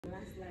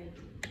Last slide.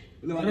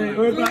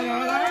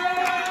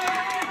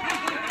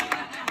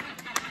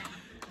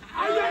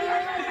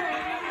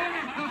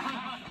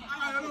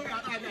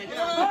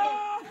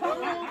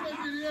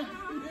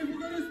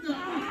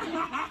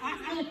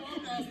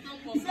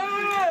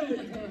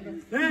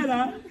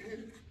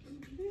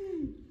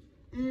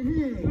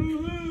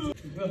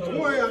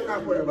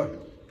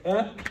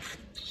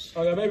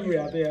 Okay, maybe we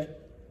are there.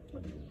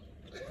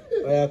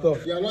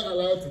 You are not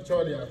allowed to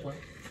chew the aqua.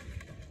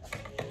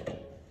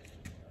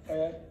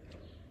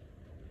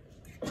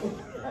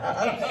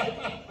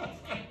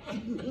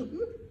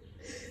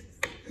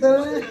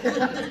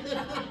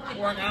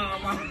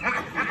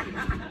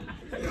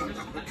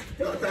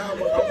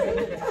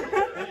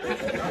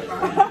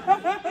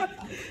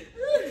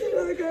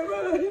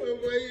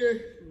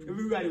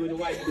 Everybody with the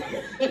white.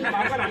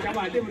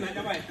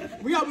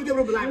 We are with the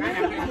black.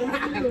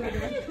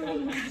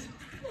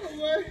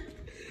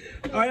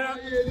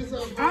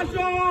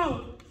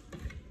 Action!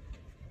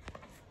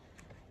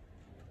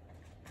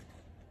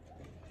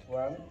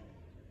 1,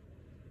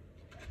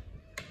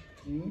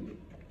 2,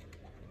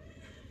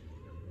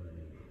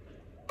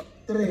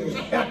 3.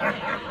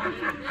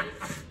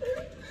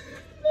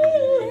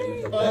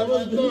 I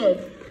haven't done.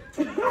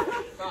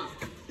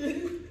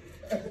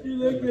 You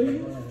look good.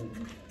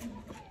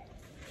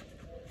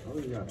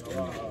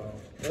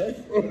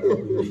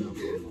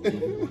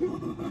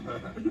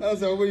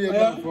 That's how we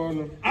are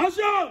for.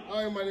 Action! I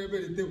am able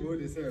to table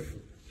the surf.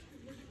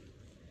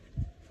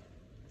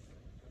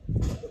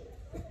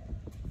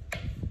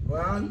 1,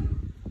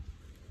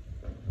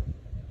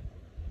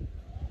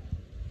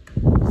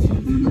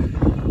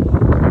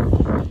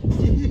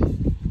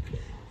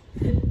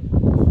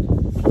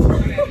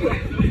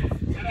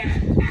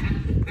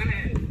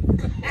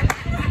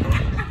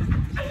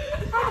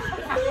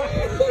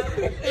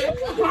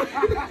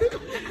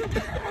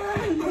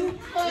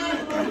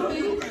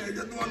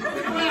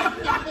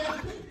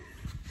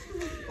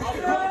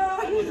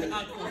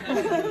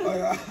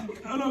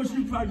 I know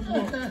she packed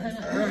for.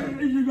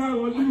 You got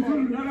one.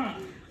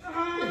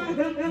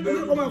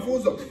 Come on,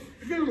 Fozo.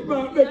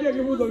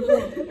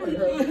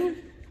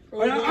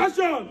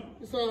 Action!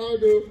 So how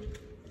do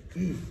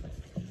you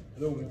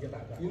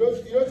don't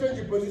change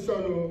your position?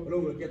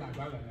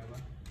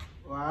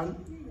 1.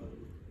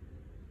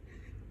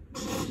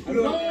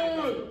 No,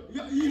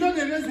 you know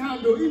the raise hand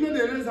though. You know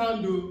the raise hand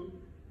though.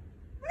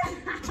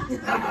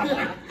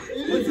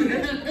 You need to the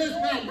raise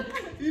hand.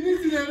 You need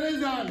to the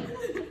raise hand.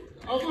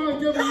 I'm gonna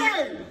give you.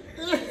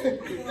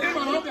 If I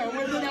want to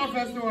win that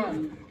first one,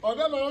 or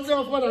then I want to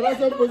for the last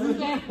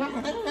position.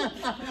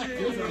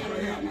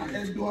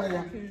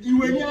 You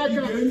will not get.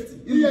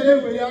 You will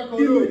not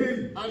get.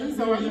 And this is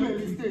our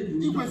mistake.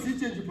 You can see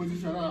change the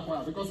position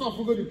because I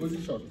forgot the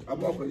position. I'm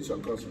not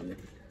position constantly.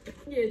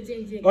 Yeah,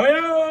 change it. Oh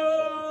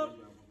yeah!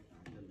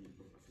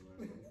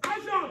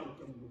 Action!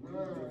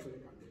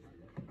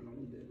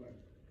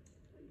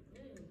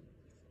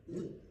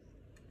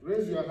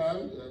 Raise your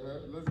hand.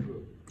 Let's go.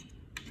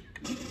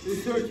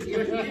 It's okay.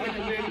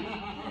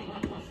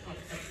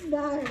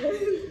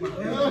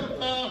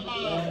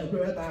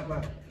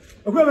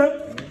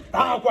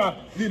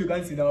 You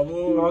can see now. No,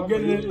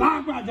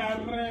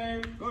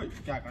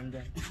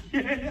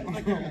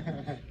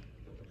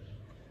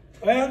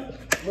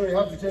 you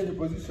have to change the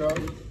position.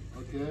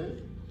 Okay.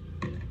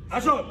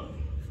 Action!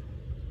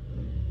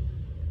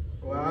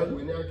 1,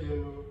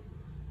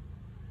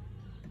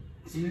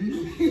 2.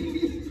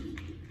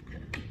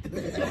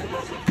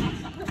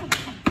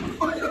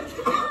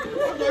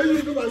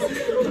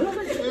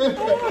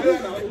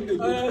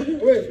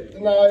 Wait,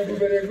 now you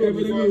better go.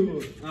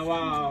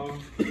 Wow.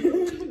 This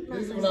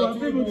is not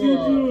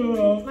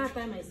My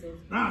time myself.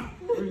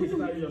 Really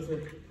start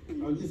yourself.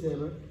 I'll just say,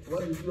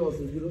 what is yours?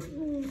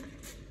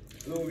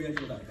 No, we are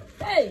that.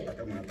 Hey!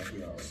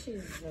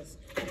 Jesus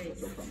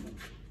Christ.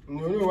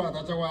 No, no, what?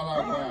 That's why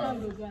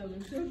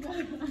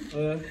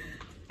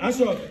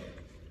Action!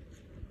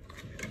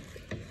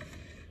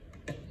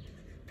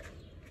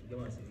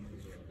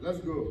 let's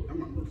go.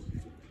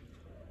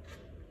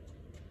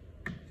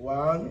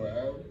 1.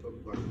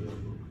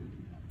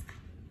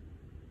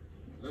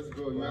 Let's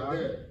go. You are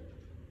there.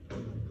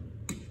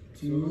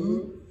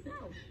 2.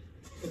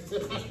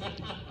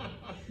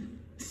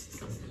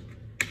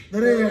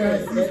 3.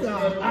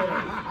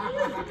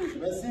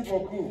 Merci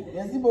beaucoup.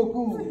 Merci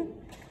beaucoup.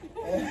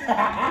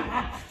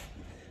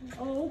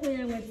 Oh,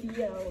 where was he?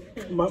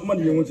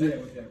 Money, you want to?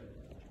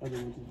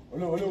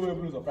 Only way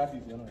blues of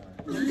practice, you know.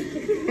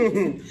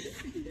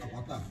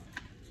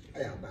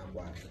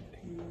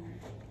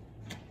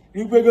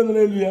 You going to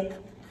hallelujah?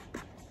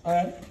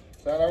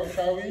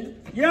 Shall we?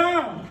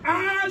 Yeah!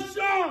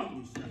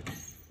 Action!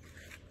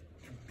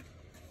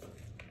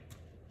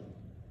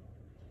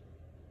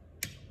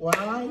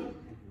 1,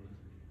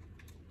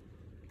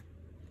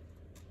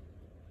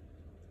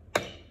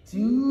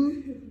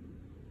 2.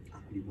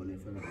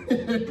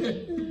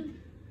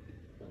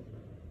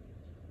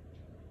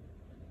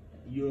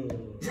 Yo.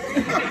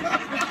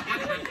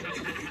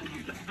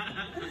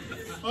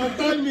 Oh,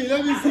 tell me,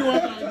 let me see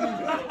what I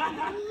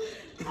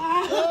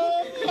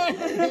do.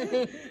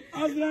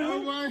 I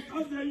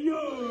said, yo.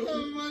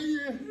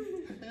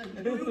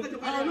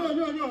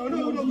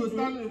 No, go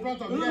stand in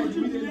front of the air. You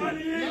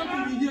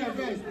have to be here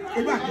first.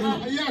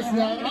 Yes,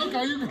 how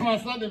can you come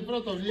and stand in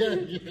front of the air?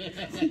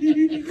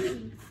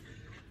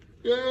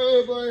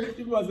 Yeah, boy.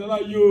 People are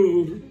like, yo.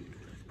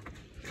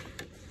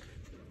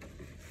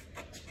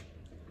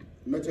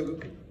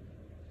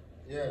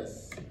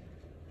 Yes.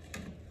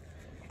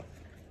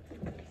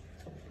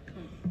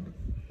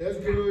 Let's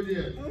go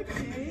there.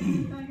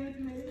 Okay.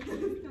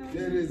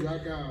 There is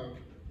Haka.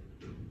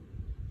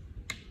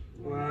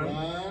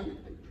 One.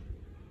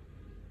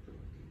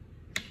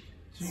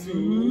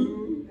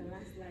 Two. The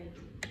last line.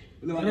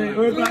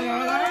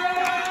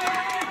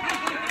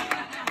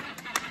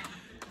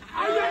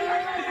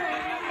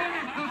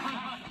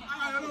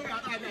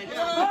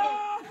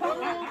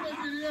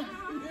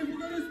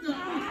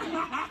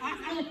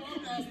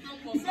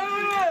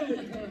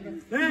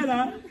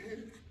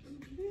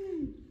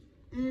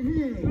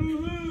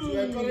 To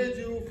encourage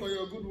you for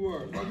your good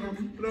work. Alright,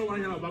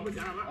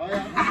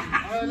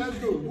 let's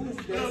go.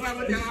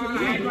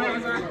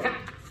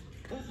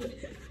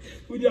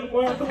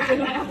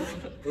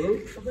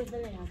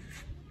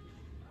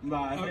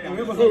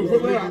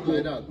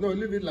 No,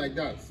 leave it like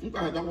that.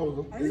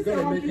 It's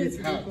gonna make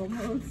it hard.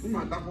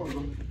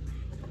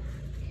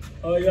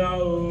 Oh yeah.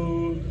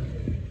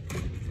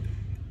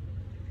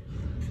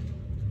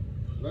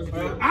 Let's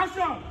go.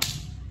 Action!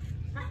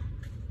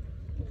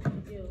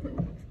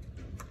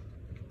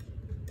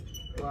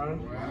 One,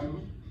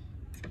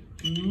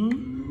 two.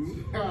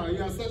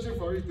 You are searching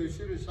for it to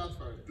shoot a shot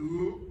for it.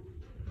 Two.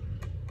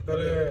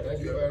 Thank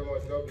you very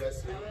much. God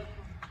bless you.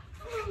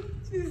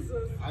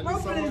 Jesus.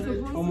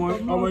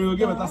 You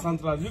give it a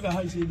central. Look at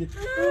how she did.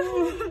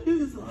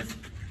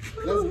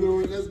 Let's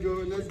go.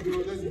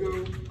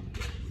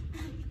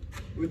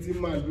 With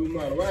him, man, do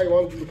man. Why you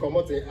want to come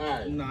out an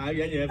eye? Nah, I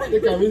get it.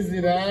 Take a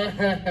easy now.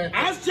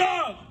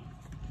 Action!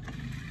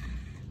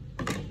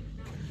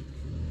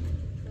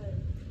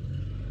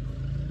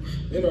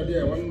 You know,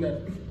 there, one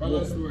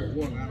last word.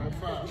 One.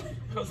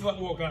 Let's go.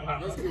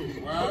 Let's go.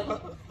 One.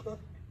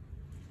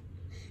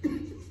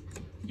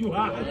 You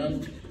are.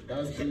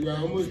 That's two. You are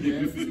almost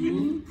there.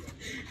 Two.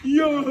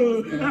 Yo!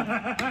 Thank you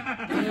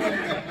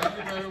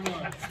very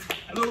much.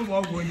 I don't know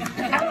what I'm going.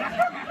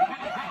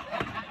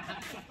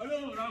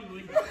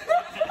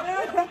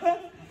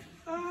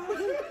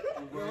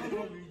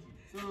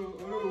 So,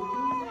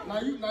 now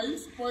you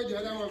spoil the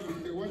other one with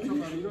the one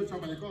chopper, you don't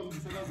chopper, you come the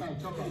second time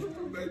chopper.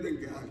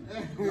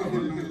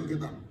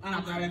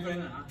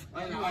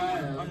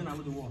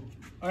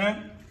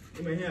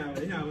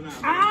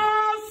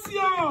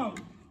 Action!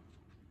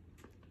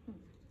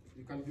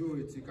 You can do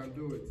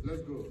it.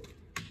 Let's go.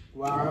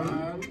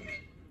 One.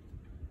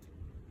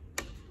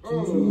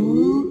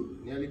 Oh,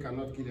 nearly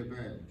cannot kill a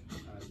bird.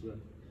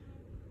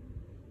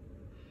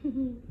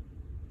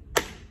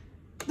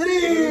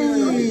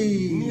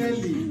 Three!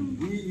 Nearly.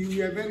 You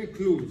were very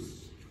close.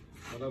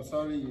 But I'm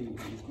sorry you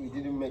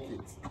didn't make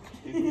it.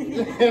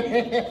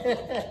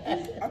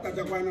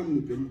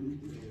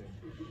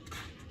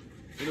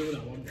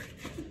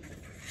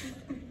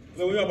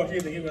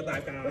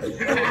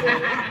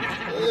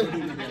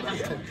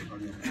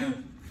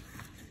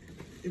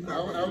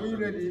 Are we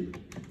ready?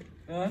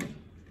 Huh?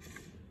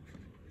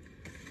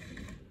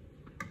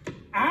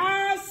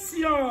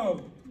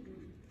 Action!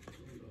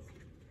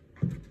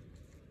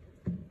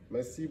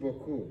 Merci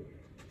beaucoup.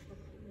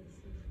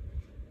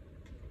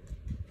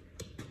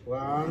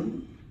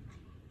 One.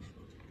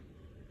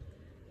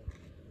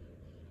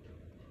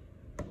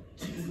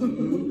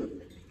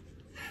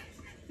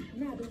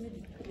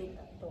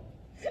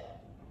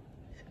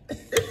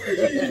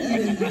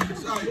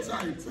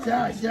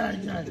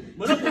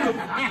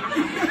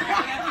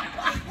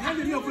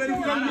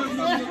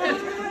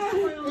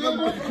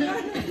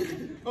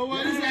 Oh,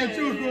 what is that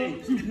choco?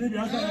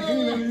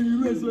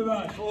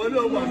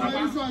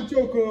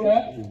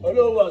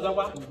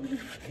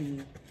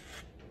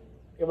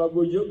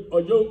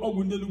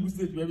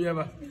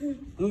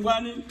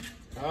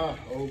 Ah,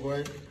 oh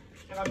boy.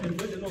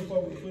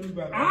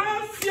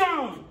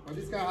 Action! Oh,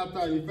 this guy had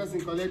time. He first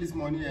collect this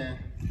money.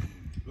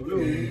 You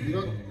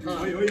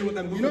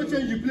don't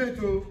change the plate,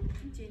 oh.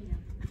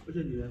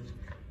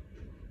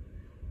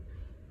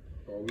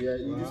 Oh, yeah.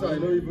 This one I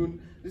don't even.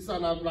 This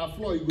one na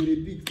floor. You go to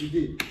pick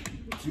today.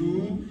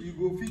 Two. You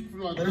go pick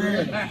floor.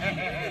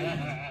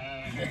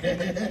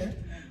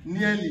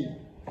 Nearly. Nearly.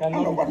 Are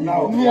you working? No,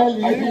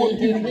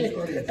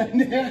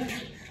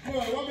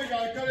 I want to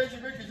encourage you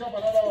make you jump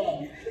another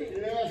one.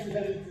 You never see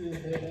anything.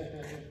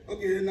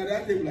 Okay, now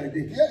that thing like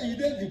this. Yeah, you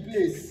did the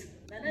place.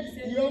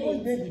 You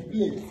almost did the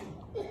place.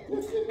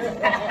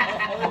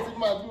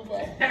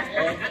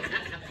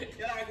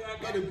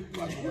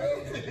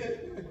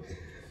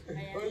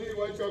 Only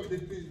one chop the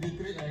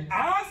three eggs.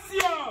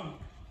 Action!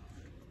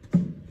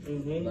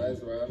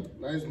 Nice one.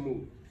 Nice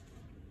move.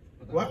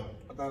 What?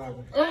 Oh,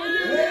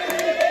 yeah!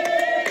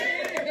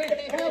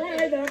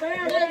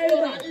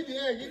 Eat the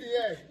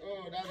egg. Oh.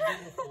 Oh, that's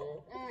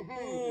beautiful. I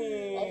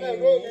mean,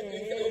 roll it.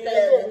 You can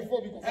go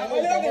before because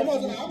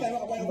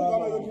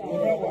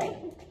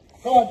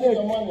come and take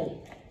your money.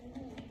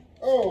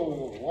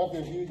 Oh, what a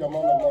huge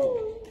amount of money.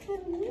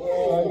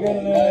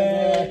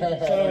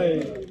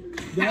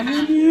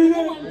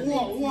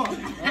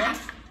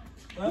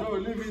 No,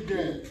 leave it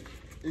there.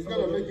 It's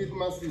going to make it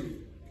massive.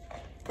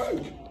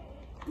 Hey.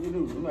 You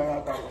know,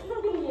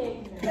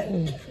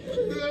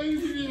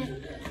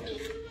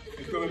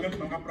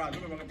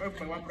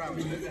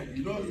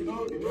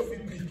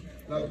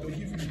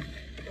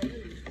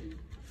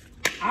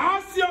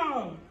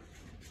 Action!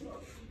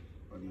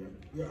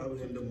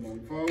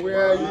 For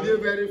where you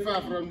live very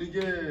far from the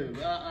game.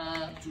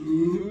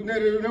 You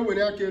know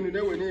when I came, you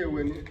know when you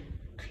win.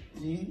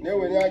 No,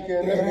 when I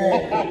came,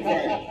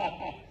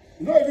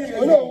 no,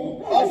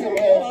 awesome.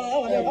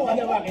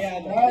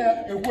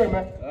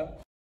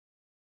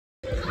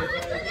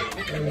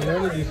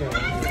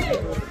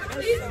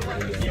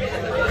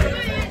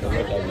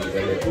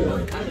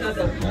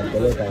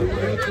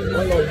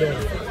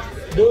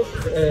 Those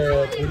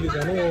police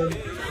are not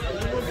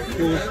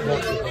close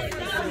boxes.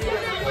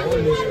 I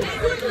don't know.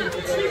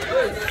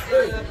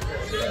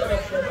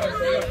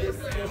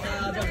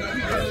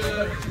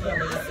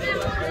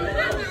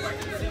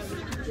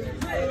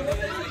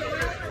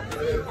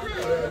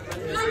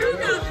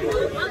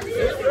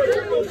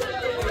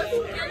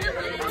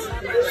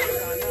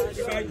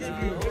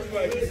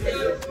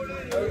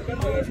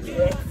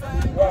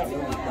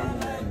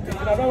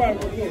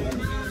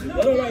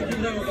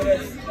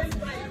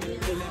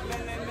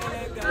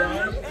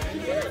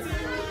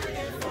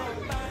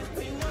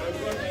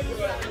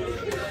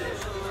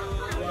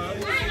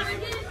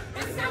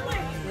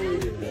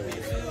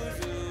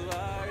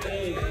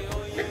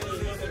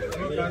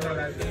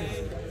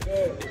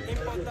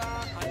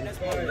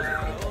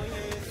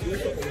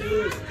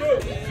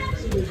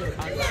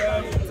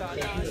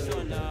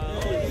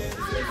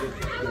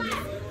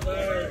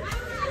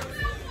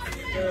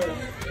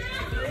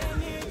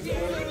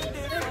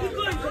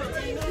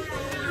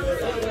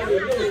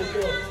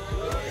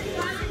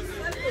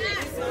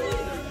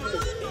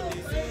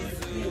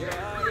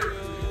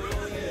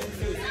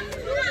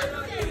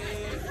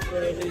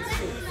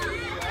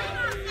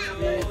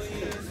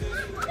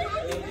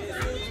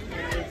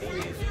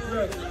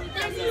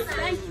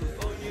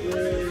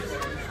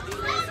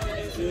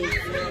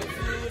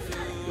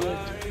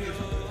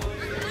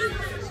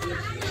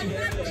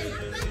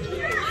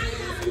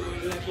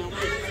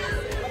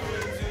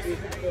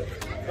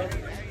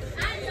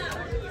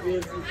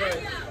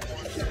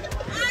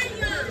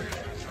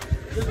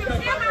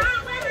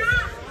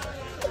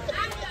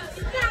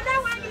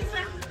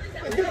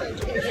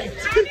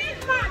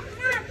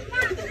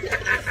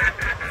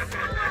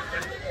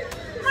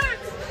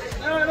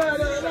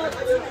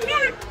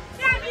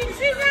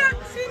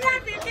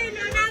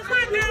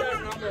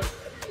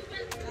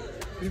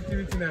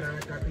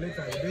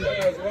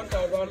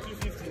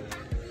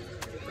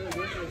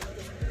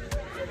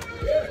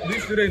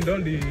 This student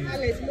done the.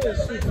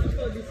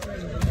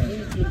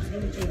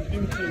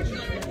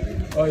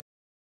 Oh